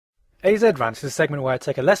AZ Rant is a segment where I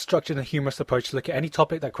take a less structured and humorous approach to look at any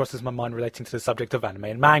topic that crosses my mind relating to the subject of anime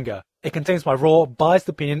and manga. It contains my raw, biased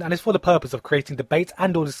opinion and is for the purpose of creating debate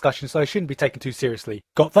and or discussion, so it shouldn't be taken too seriously.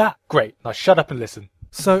 Got that? Great. Now shut up and listen.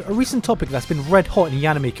 So, a recent topic that's been red hot in the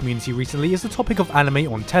anime community recently is the topic of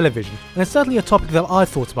anime on television, and it's certainly a topic that I've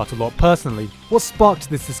thought about a lot personally. What sparked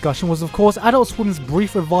this discussion was of course Adult Swim's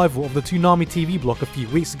brief revival of the Toonami TV block a few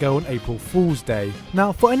weeks ago on April Fool's Day.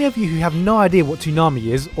 Now, for any of you who have no idea what Toonami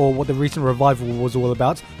is, or what the recent revival was all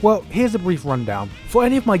about, well, here's a brief rundown. For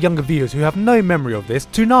any of my younger viewers who have no memory of this,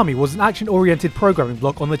 Toonami was an action-oriented programming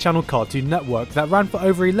block on the channel Cartoon Network that ran for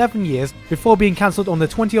over 11 years before being cancelled on the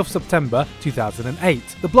 20th of September 2008.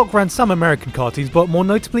 The block ran some American cartoons, but more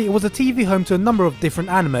notably it was a TV home to a number of different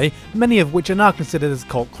anime, many of which are now considered as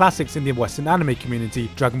cult classics in the Western anime community: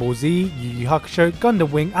 Dragon Ball Z, Yu Yu Hakusho, Gundam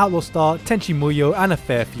Wing, Outlaw Star, Tenchi Muyo and a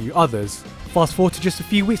fair few others. Fast forward to just a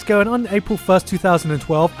few weeks ago, and on April 1st,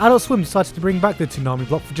 2012, Adult Swim decided to bring back the Toonami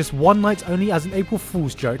block for just one night only as an April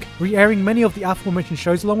Fool's joke, re-airing many of the aforementioned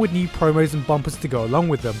shows along with new promos and bumpers to go along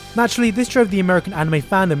with them. Naturally, this drove the American anime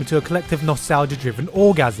fandom into a collective nostalgia-driven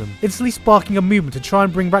orgasm, instantly sparking a movement to try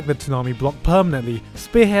and bring back the Toonami block permanently,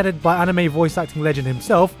 spearheaded by anime voice acting legend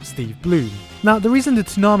himself, Steve Blum. Now, the reason the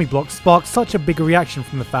Toonami block sparked such a big reaction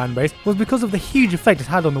from the fanbase was because of the huge effect it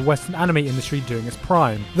had on the Western anime industry during its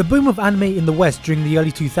prime. The boom of anime in the West during the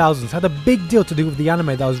early 2000s had a big deal to do with the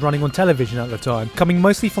anime that was running on television at the time, coming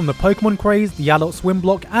mostly from the Pokemon craze, the Adult Swim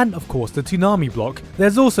block, and of course the Toonami block.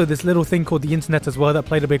 There's also this little thing called the internet as well that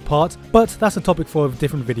played a big part, but that's a topic for a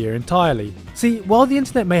different video entirely. See, while the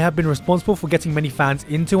internet may have been responsible for getting many fans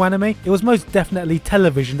into anime, it was most definitely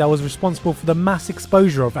television that was responsible for the mass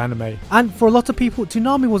exposure of anime. And for a lot of people,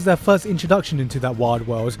 Toonami was their first introduction into that wild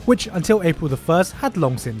world, which until April the 1st had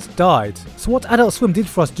long since died. So what Adult Swim did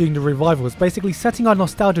for us during the revival was basically setting our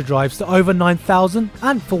nostalgia drives to over 9,000,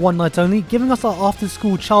 and for one night only, giving us our after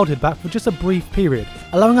school childhood back for just a brief period,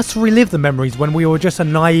 allowing us to relive the memories when we were just a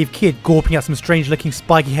naive kid gawping at some strange looking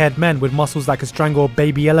spiky haired men with muscles that could strangle a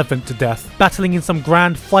baby elephant to death, battling in some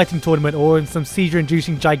grand fighting tournament or in some seizure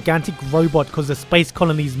inducing gigantic robot because the space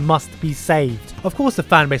colonies must be saved. Of course the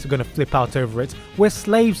fanbase are going to flip out over it. We're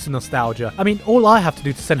slaves to nostalgia. I mean, all I have to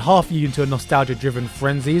do to send half of you into a nostalgia driven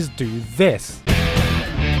frenzy is do this.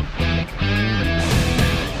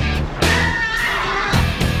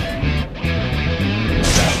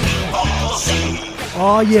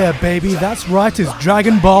 Oh yeah baby, that's right, it's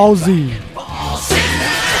Dragon Ball Z.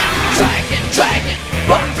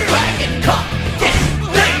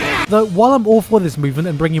 Though while I'm all for this movement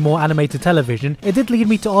and bringing more anime to television, it did lead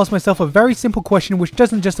me to ask myself a very simple question which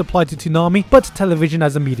doesn't just apply to Toonami, but to television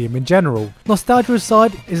as a medium in general. Nostalgia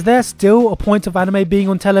aside, is there still a point of anime being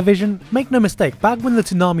on television? Make no mistake, back when the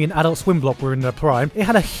Toonami and Adult Swim block were in their prime, it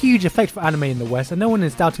had a huge effect for anime in the West and no one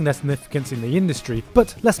is doubting their significance in the industry.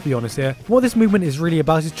 But let's be honest here, what this movement is really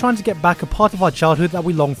about is trying to get back a part of our childhood that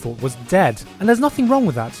we long thought was dead. And there's nothing wrong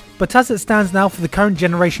with that. But as it stands now, for the current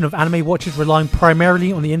generation of anime watchers relying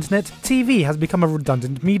primarily on the internet, TV has become a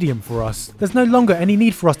redundant medium for us. There's no longer any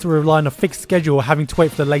need for us to rely on a fixed schedule or having to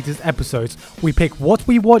wait for the latest episodes. We pick what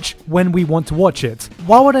we watch when we want to watch it.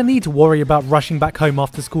 Why would I need to worry about rushing back home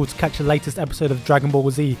after school to catch the latest episode of Dragon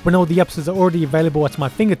Ball Z when all the episodes are already available at my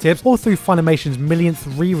fingertips or through Funimation's millionth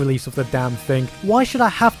re-release of the damn thing? Why should I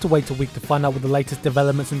have to wait a week to find out what the latest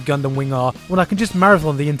developments in Gundam Wing are when I can just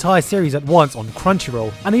marathon the entire series at once on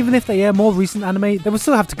Crunchyroll? And even if they air more recent anime, they will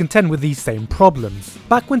still have to contend with these same problems.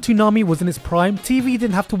 Back when Toonami was in its prime, TV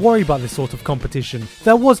didn't have to worry about this sort of competition.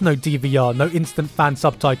 There was no DVR, no instant fan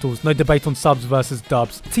subtitles, no debate on subs versus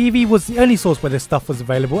dubs. TV was the only source where this stuff was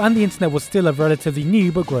available, and the internet was still a relatively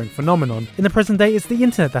new but growing phenomenon. In the present day, it's the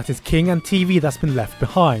internet that is king and TV that's been left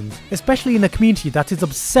behind, especially in a community that is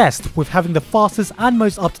obsessed with having the fastest and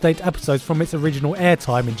most up-to-date episodes from its original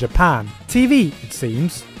airtime in Japan. TV, it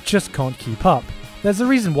seems, just can't keep up. There's a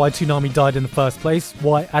reason why Toonami died in the first place,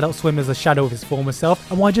 why Adult Swim is a shadow of his former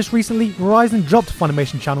self, and why just recently Verizon dropped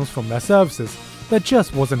Funimation channels from their services. There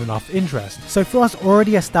just wasn't enough interest. So for us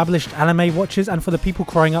already established anime watchers and for the people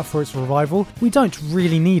crying out for its revival, we don't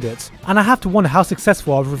really need it. And I have to wonder how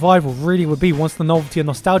successful our revival really would be once the novelty and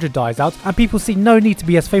nostalgia dies out and people see no need to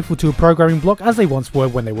be as faithful to a programming block as they once were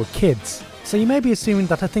when they were kids. So you may be assuming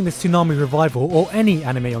that I think this Toonami revival or any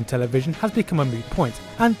anime on television has become a moot point,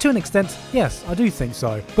 and to an extent, yes, I do think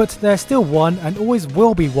so. But there's still one, and always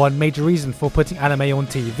will be one, major reason for putting anime on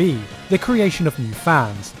TV: the creation of new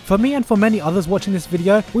fans. For me and for many others watching this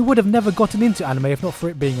video, we would have never gotten into anime if not for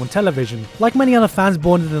it being on television. Like many other fans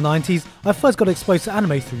born in the 90s, I first got exposed to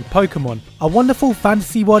anime through Pokemon, a wonderful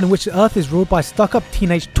fantasy world in which the earth is ruled by stuck-up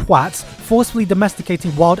teenage twats, forcefully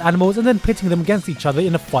domesticating wild animals and then pitting them against each other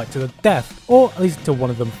in a fight to the death. Or at least until one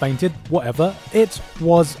of them fainted, whatever. It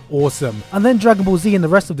was awesome. And then Dragon Ball Z and the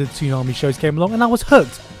rest of the Toonami shows came along and I was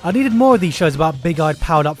hooked. I needed more of these shows about big-eyed,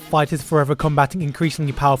 powered-up fighters forever combating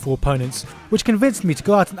increasingly powerful opponents, which convinced me to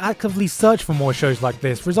go out and actively search for more shows like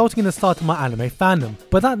this, resulting in the start of my anime fandom.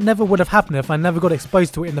 But that never would have happened if I never got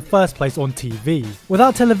exposed to it in the first place on TV.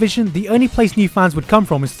 Without television, the only place new fans would come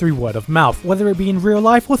from is through word of mouth, whether it be in real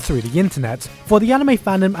life or through the internet. For the anime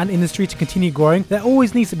fandom and industry to continue growing, there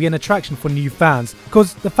always needs to be an attraction for new fans,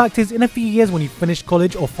 because the fact is, in a few years when you finish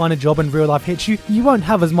college or find a job and real life hits you, you won't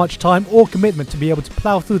have as much time or commitment to be able to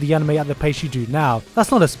plow through the anime at the pace you do now. That's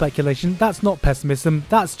not a speculation, that's not pessimism,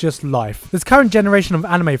 that's just life. This current generation of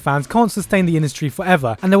anime fans can't sustain the industry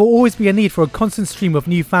forever, and there will always be a need for a constant stream of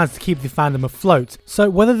new fans to keep the fandom afloat. So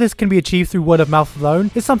whether this can be achieved through word of mouth alone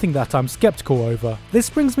is something that I'm skeptical over. This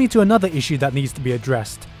brings me to another issue that needs to be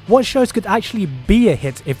addressed. What shows could actually be a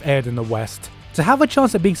hit if aired in the West? To have a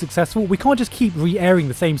chance at being successful, we can't just keep re-airing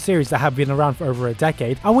the same series that have been around for over a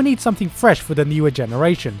decade, and we need something fresh for the newer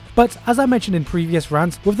generation. But as I mentioned in previous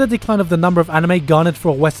rants, with the decline of the number of anime garnered for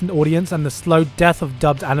a Western audience and the slow death of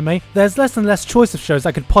dubbed anime, there's less and less choice of shows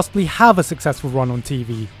that could possibly have a successful run on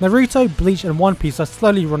TV. Naruto, Bleach and One Piece are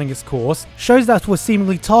slowly running its course. Shows that were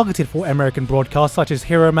seemingly targeted for American broadcasts such as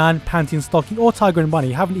Hero Man, Panty and Stocking or Tiger and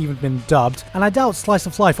Bunny haven't even been dubbed, and I doubt Slice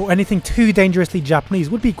of Life or anything too dangerously Japanese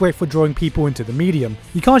would be great for drawing people into the medium.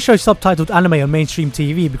 You can't show subtitled anime on mainstream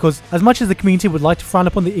TV because, as much as the community would like to frown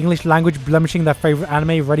upon the English language blemishing their favourite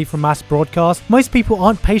anime ready for mass broadcast, most people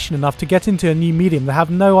aren't patient enough to get into a new medium they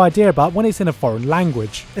have no idea about when it's in a foreign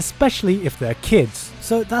language, especially if they're kids.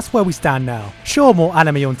 So that's where we stand now. Sure, more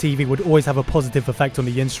anime on TV would always have a positive effect on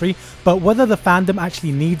the industry, but whether the fandom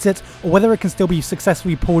actually needs it, or whether it can still be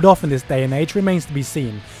successfully pulled off in this day and age remains to be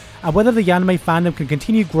seen. And whether the anime fandom can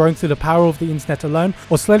continue growing through the power of the internet alone,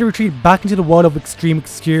 or slowly retreat back into the world of extreme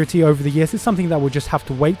obscurity over the years is something that we'll just have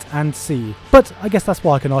to wait and see. But I guess that's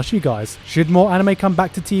what I can ask you guys. Should more anime come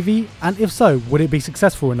back to TV? And if so, would it be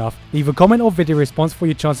successful enough? Leave a comment or video response for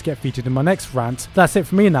your chance to get featured in my next rant. That's it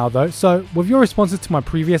for me now though, so with your responses to my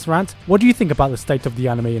previous rant, what do you think about the state of the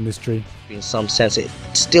anime industry? In some sense, it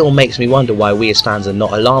still makes me wonder why we as fans are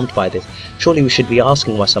not alarmed by this. Surely we should be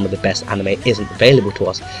asking why some of the best anime isn't available to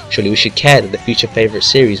us. Surely we should care that the future favourite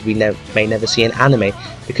series we may never see in anime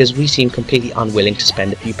because we seem completely unwilling to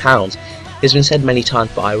spend a few pounds. It's been said many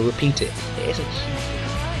times, but I will repeat it. It is a huge